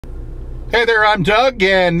Hey there, I'm Doug,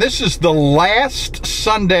 and this is the last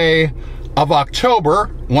Sunday of October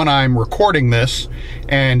when I'm recording this,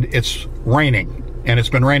 and it's raining. And it's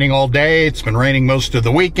been raining all day. It's been raining most of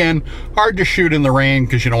the weekend. Hard to shoot in the rain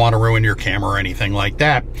because you don't want to ruin your camera or anything like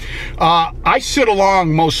that. I sit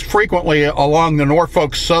along most frequently along the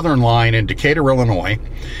Norfolk Southern line in Decatur, Illinois.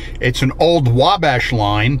 It's an old Wabash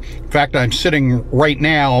line. In fact, I'm sitting right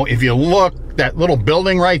now. If you look, that little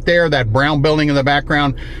building right there, that brown building in the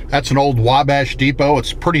background, that's an old Wabash depot.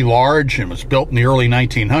 It's pretty large and was built in the early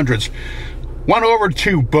 1900s. Went over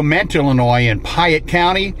to Bement, Illinois in Piatt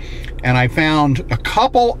County, and I found a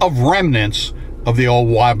couple of remnants of the old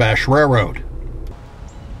Wabash Railroad.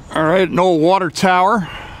 All right, an old water tower.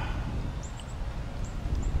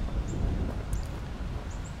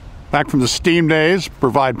 Back from the steam days,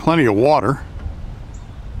 provide plenty of water.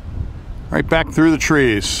 Right back through the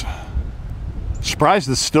trees. Surprised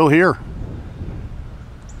it's still here.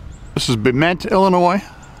 This is Bement, Illinois.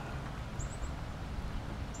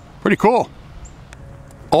 Pretty cool.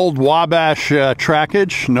 Old Wabash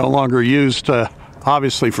trackage, no longer used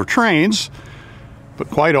obviously for trains, but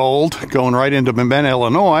quite old, going right into Bement,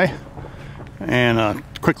 Illinois. And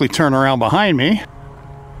quickly turn around behind me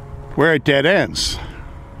where it dead ends.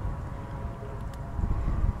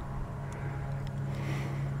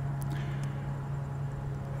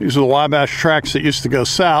 These are the Wabash tracks that used to go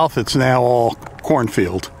south. It's now all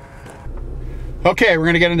cornfield. Okay, we're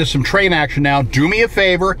going to get into some train action now. Do me a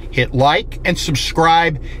favor, hit like and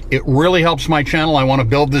subscribe. It really helps my channel. I want to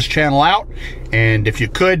build this channel out. And if you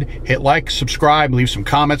could, hit like, subscribe, leave some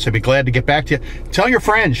comments. I'd be glad to get back to you. Tell your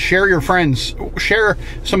friends, share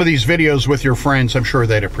some of these videos with your friends. I'm sure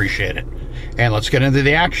they'd appreciate it. And let's get into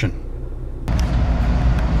the action.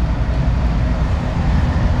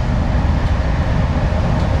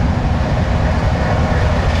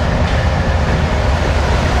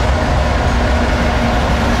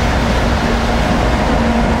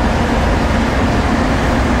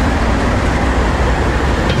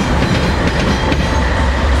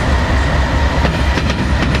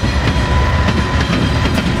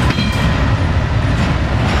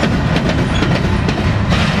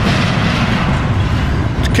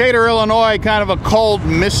 Decatur, Illinois, kind of a cold,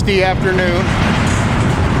 misty afternoon,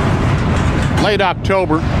 late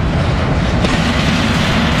October.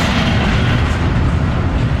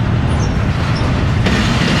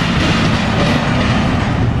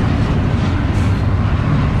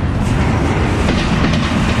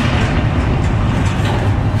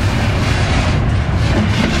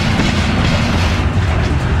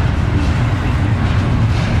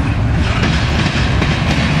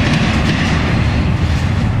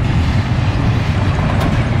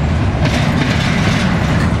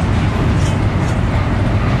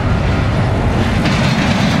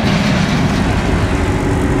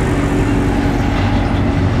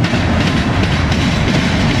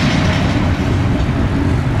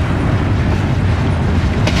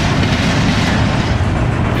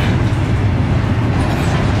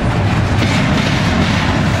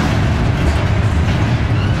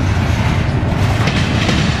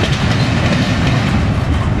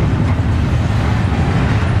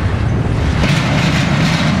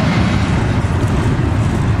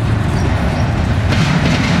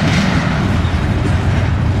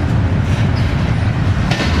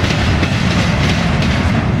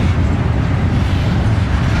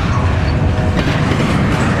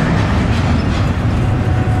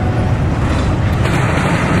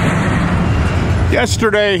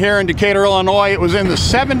 Yesterday here in Decatur, Illinois, it was in the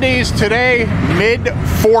 70s. Today,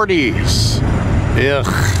 mid-40s. Ugh.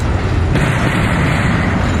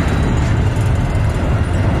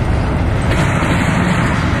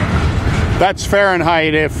 That's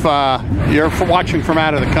Fahrenheit if you're watching from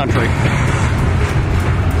out of the country.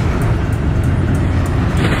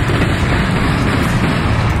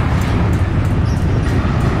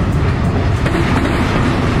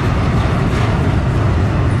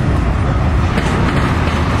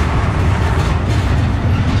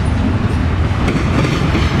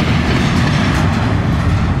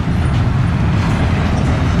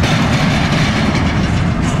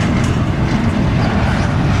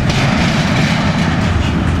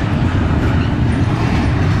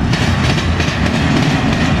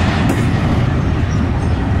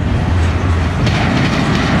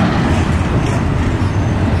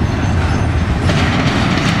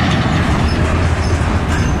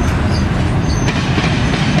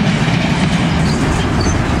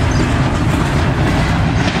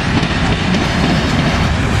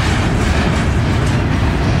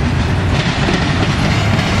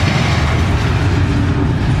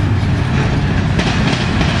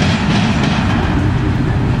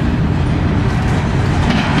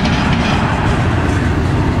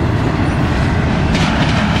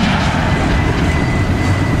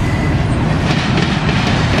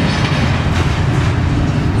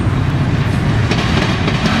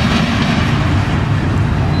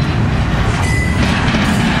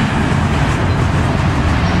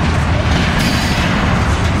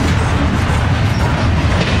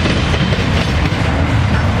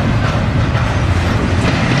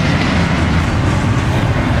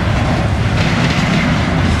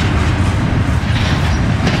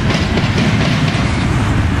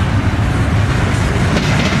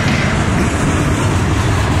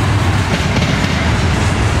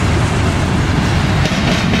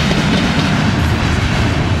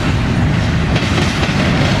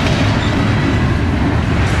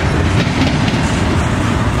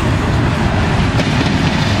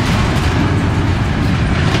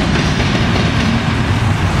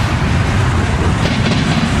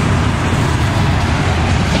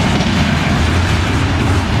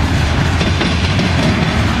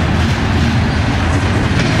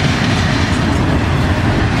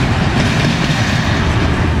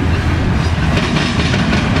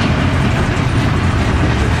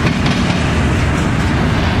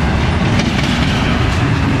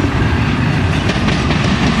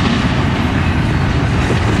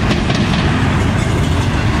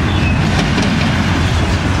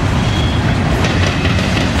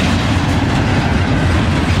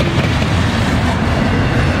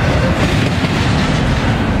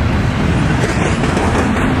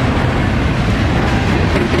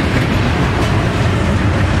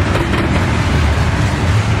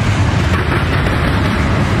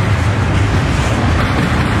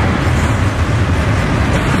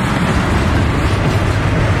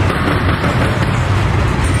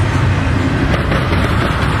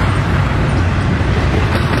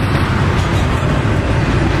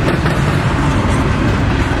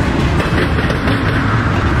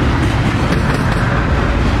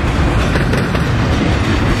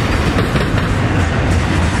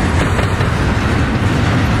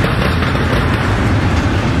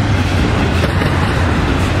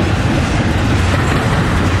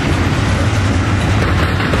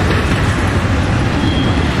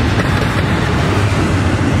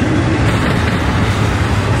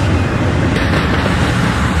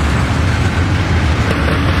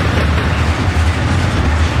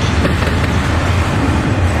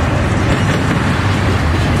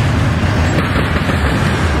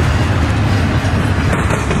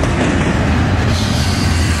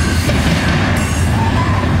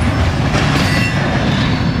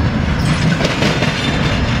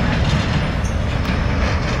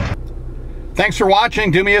 Thanks for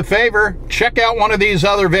watching. Do me a favor, check out one of these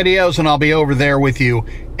other videos, and I'll be over there with you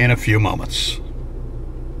in a few moments.